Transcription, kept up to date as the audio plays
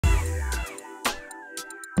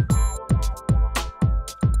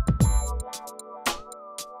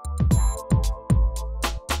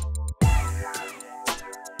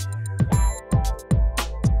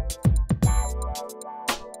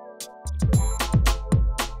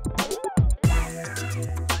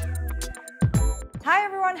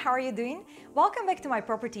how are you doing? Welcome back to my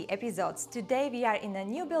property episodes. Today we are in a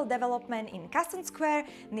new build development in Casson Square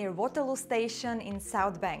near Waterloo station in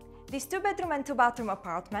South Bank. This 2-bedroom and 2-bathroom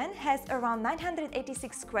apartment has around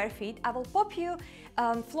 986 square feet. I will pop you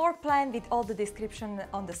floor plan with all the description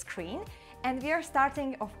on the screen. And we are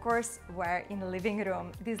starting, of course, where in the living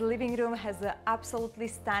room. This living room has an absolutely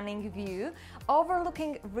stunning view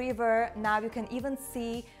overlooking river. Now you can even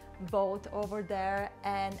see boat over there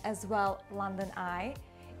and as well London Eye.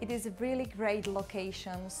 It is a really great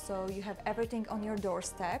location, so you have everything on your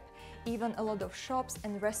doorstep, even a lot of shops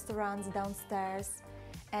and restaurants downstairs.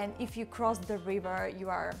 And if you cross the river, you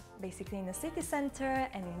are basically in the city center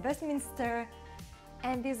and in Westminster.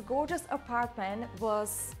 And this gorgeous apartment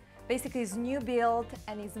was basically is new build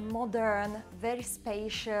and is modern, very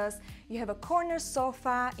spacious. You have a corner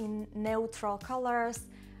sofa in neutral colors,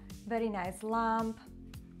 very nice lamp.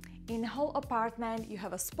 In whole apartment you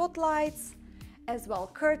have a spotlights, as well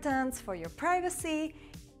curtains for your privacy.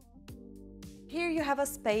 Here you have a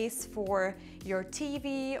space for your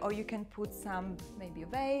TV, or you can put some maybe a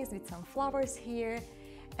vase with some flowers here.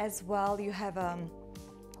 As well you have a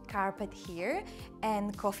carpet here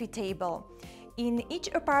and coffee table. In each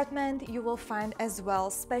apartment you will find as well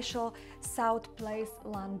special South Place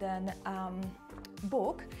London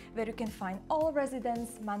book where you can find all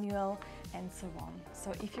residence manual and so on.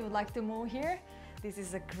 So if you would like to move here, this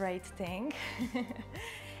is a great thing.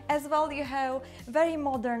 As well you have very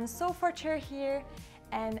modern sofa chair here,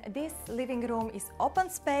 and this living room is open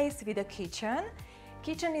space with a kitchen.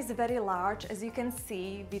 Kitchen is very large, as you can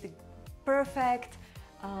see, with perfect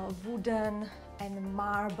wooden and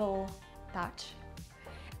marble touch.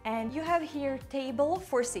 And you have here table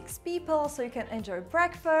for 6 people, so you can enjoy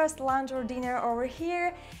breakfast, lunch or dinner over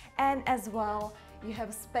here. And as well you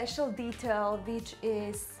have special detail, which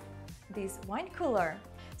is this wine cooler.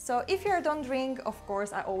 So if you don't drink, of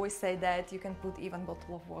course, I always say that you can put even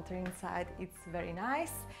bottle of water inside. It's very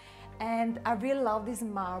nice. And I really love this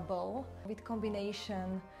marble with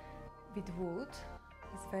combination with wood.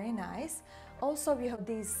 It's very nice. Also we have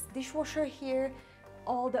this dishwasher here.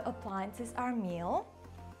 All the appliances are Miele.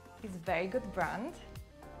 It's very good brand.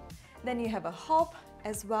 Then you have a hob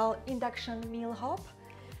as well, induction Miele hob.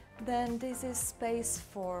 Then this is space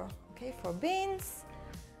for beans.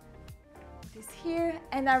 This here,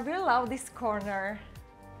 and I really love this corner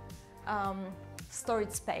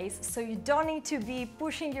storage space. So you don't need to be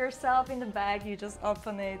pushing yourself in the bag. You just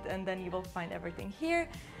open it and then you will find everything here.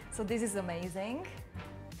 So this is amazing.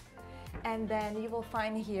 And then you will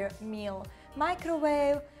find here Miele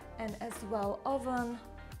microwave and as well oven.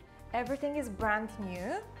 Everything is brand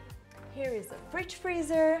new. Here is a fridge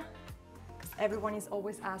freezer, because everyone is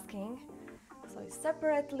always asking. So it's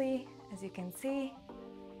separately, as you can see.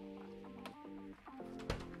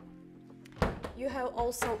 You have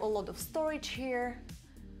also a lot of storage here,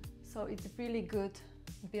 so it's really good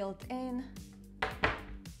built in.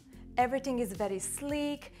 Everything is very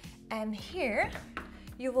sleek, and here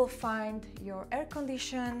you will find your air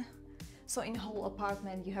condition. So in whole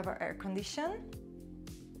apartment you have an air condition,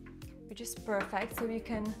 which is perfect, so you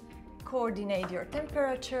can coordinate your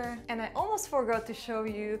temperature. And I almost forgot to show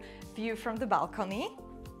you view from the balcony.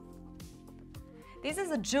 This is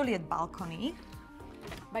a Juliet balcony,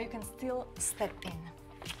 but you can still step in.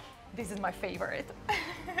 This is my favorite,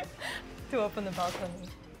 to open the balcony.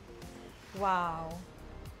 Wow,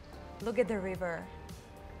 look at the river.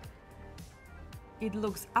 It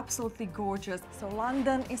looks absolutely gorgeous. So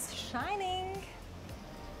London is shining.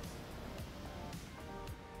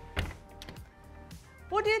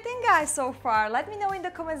 What do you think, guys, so far? Let me know in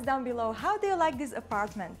the comments down below. How do you like this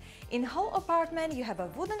apartment? In whole apartment you have a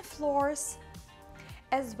wooden floors.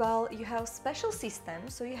 As well you have special system,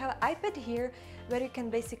 so you have an iPad here where you can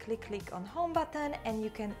basically click on home button and you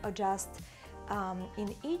can adjust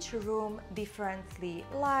in each room differently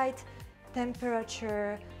light,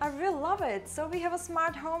 temperature. I really love it. So we have a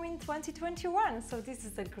smart home in 2021, so this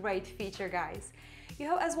is a great feature, guys. You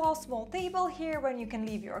have as well a small table here where you can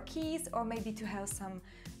leave your keys or maybe to have some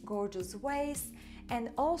gorgeous vase. And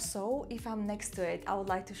also, if I'm next to it, I would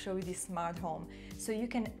like to show you this smart home. So you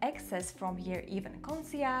can access from here even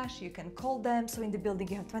concierge, you can call them. So in the building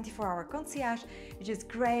you have 24-hour concierge, which is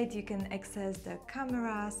great. You can access the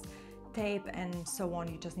cameras, tape and so on.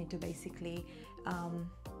 You just need to basically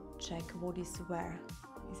check what is where.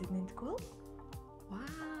 Isn't it cool? Wow!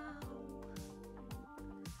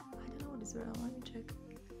 I don't know what is where. Let me check.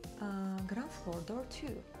 Ground floor, door 2.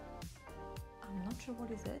 I'm not sure what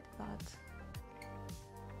is it, but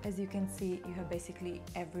as you can see, you have basically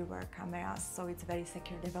everywhere cameras, so it's very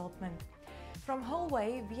secure development. From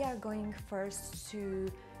hallway, we are going first to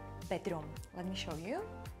bedroom. Let me show you.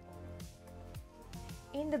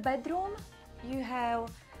 In the bedroom, you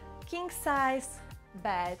have king size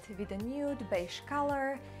bed with a nude beige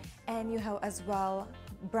color, and you have as well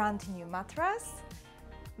brand new mattress.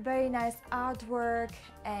 Very nice artwork,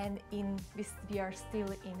 and we are still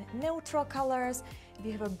in neutral colors.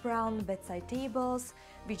 We have a brown bedside tables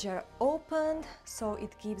which are opened, so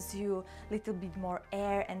it gives you a little bit more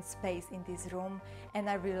air and space in this room, and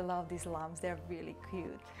I really love these lamps, they're really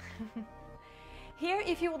cute. Here,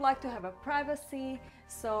 if you would like to have a privacy,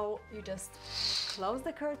 so you just close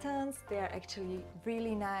the curtains. They are actually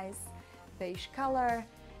really nice beige color,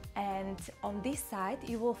 and on this side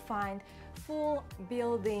you will find full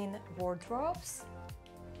built-in wardrobes.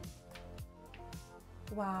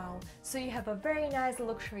 Wow, so you have a very nice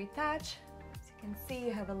luxury touch. As you can see,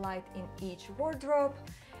 you have a light in each wardrobe,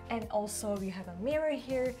 and also you have a mirror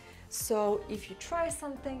here, so if you try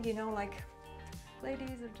something, you know, like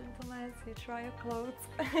ladies or gentlemen, you try your clothes.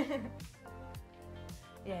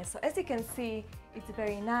 Yeah, so as you can see, it's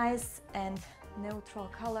very nice and neutral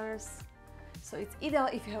colors, so it's ideal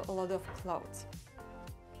if you have a lot of clothes.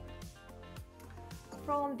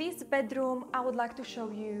 From this bedroom, I would like to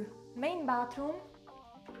show you main bathroom.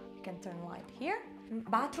 You can turn light here.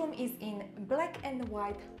 Bathroom is in black and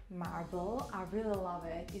white marble. I really love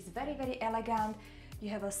it. It's very, very elegant. You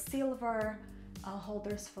have a silver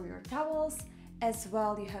holders for your towels. As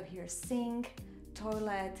well, you have here sink,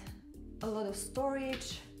 toilet, a lot of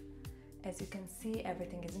storage. As you can see,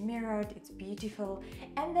 everything is mirrored, it's beautiful.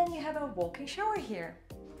 And then you have a walk-in shower here.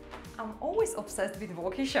 I'm always obsessed with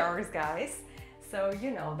walk-in showers, guys. So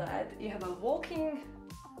you know that. You have a walk-in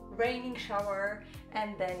raining shower,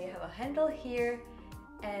 and then you have a handle here.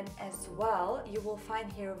 And as well, you will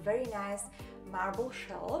find here a very nice marble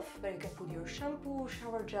shelf where you can put your shampoo,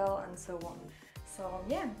 shower gel, and so on. So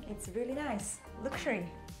yeah, it's really nice. Luxury,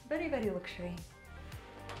 very, very luxury.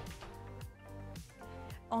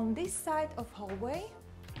 On this side of hallway,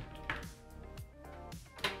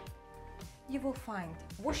 you will find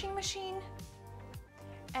washing machine,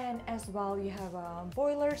 and as well you have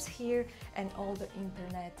boilers here and all the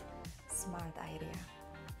internet smart area.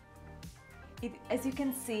 As you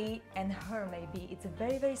can see, and hear maybe, it's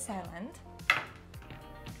very, very silent.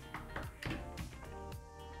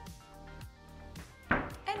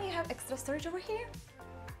 And you have extra storage over here.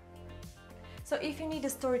 So if you need a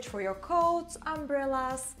storage for your coats,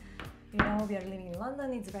 umbrellas, you know, we are living in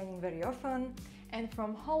London, it's raining very often. And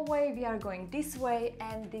from hallway we are going this way,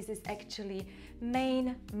 and this is actually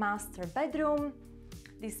main master bedroom.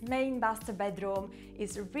 This main master bedroom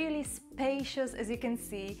is really spacious. As you can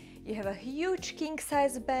see, you have a huge king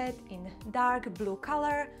size bed in dark blue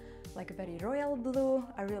color, like a very royal blue.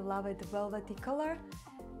 I really love it, velvety color.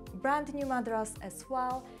 Brand new mattress as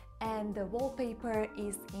well, and the wallpaper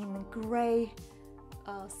is in gray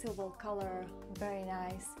silver color, very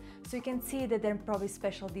nice. So you can see that they're probably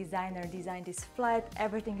special designer designed this flat.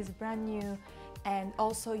 Everything is brand new, and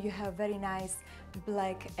also you have very nice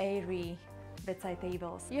black airy bedside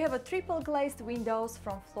tables. You have a triple glazed windows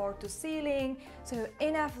from floor to ceiling, so you have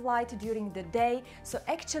enough light during the day. So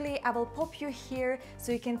actually I will pop you here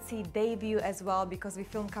so you can see day view as well, because we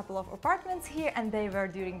filmed a couple of apartments here and they were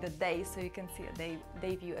during the day, so you can see a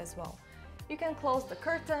day view as well. You can close the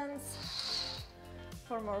curtains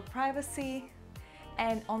for more privacy,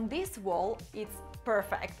 and on this wall it's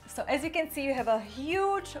perfect. So as you can see, you have a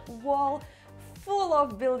huge wall full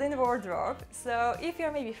of built-in wardrobe. So if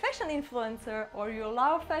you're maybe fashion influencer, or you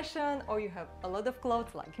love fashion, or you have a lot of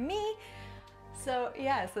clothes like me, so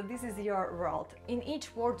yeah, so this is your world. In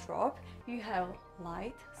each wardrobe you have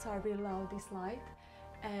light, so I really love this light,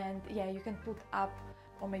 and yeah, you can put up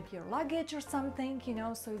or maybe your luggage or something, you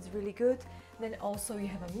know, so it's really good. Then also you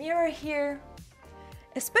have a mirror here.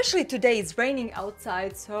 Especially today it's raining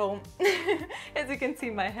outside, so as you can see,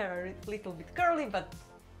 my hair is a little bit curly, but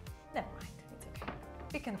never mind.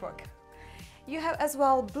 We can work. You have as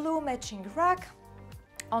well blue matching rack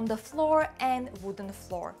on the floor and wooden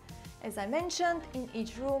floor. As I mentioned, in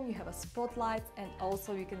each room you have a spotlight, and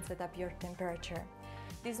also you can set up your temperature.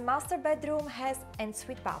 This master bedroom has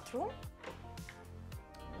ensuite bathroom.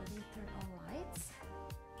 Let me turn on lights.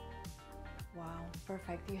 Wow,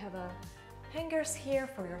 perfect. You have hangers here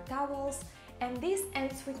for your towels, and this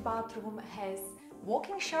ensuite bathroom has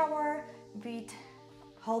walk-in shower with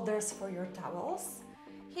holders for your towels.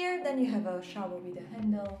 Here then you have a shower with a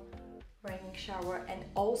handle, raining shower, and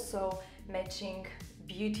also matching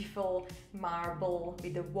beautiful marble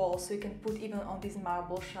with the wall, so you can put even on this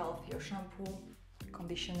marble shelf your shampoo,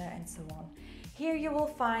 conditioner, and so on. Here you will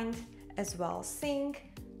find as well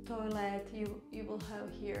sink, toilet. You will have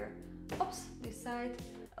here, oops, this side,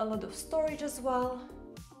 a lot of storage as well.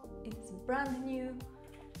 It's brand new.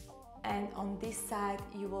 And on this side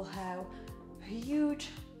you will have a huge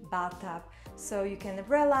bathtub, so you can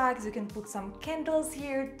relax, you can put some candles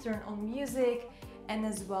here, turn on music, and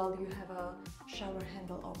as well you have a shower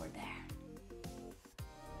handle over there.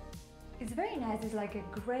 It's very nice, it's like a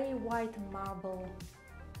grey white marble.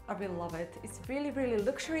 I really love it. It's really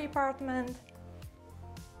luxury apartment.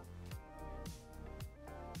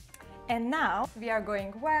 And now we are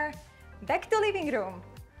going where? Back to living room,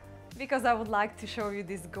 because I would like to show you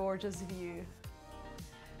this gorgeous view.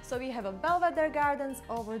 So we have a Belvedere Gardens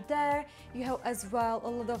over there. You have as well a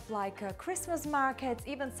lot of Christmas markets,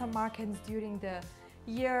 even some markets during the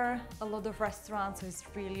year, a lot of restaurants, so it's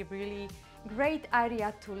really great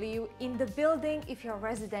area to live. In the building, if you're a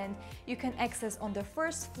resident, you can access on the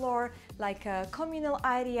first floor like a communal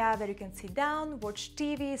area where you can sit down, watch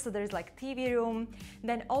TV, so there's like TV room.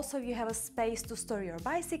 Then also you have a space to store your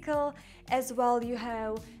bicycle. As well, you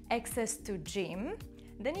have access to gym.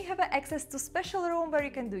 Then you have access to special room where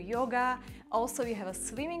you can do yoga. Also you have a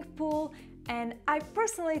swimming pool, and I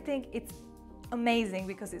personally think it's amazing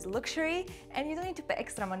because it's luxury and you don't need to pay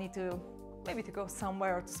extra money to maybe to go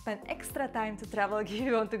somewhere or to spend extra time to travel if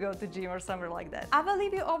you want to go to gym or somewhere like that. I will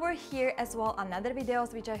leave you over here as well another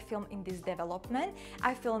videos which I filmed in this development.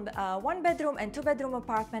 I filmed a 1-bedroom and 2-bedroom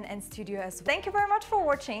apartment and studio as well. Thank you very much for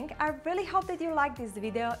watching. I really hope that you liked this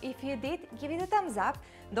video. If you did, give it a thumbs up.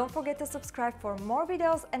 Don't forget to subscribe for more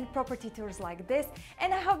videos and property tours like this,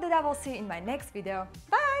 and I hope that I will see you in my next video.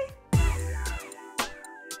 Bye!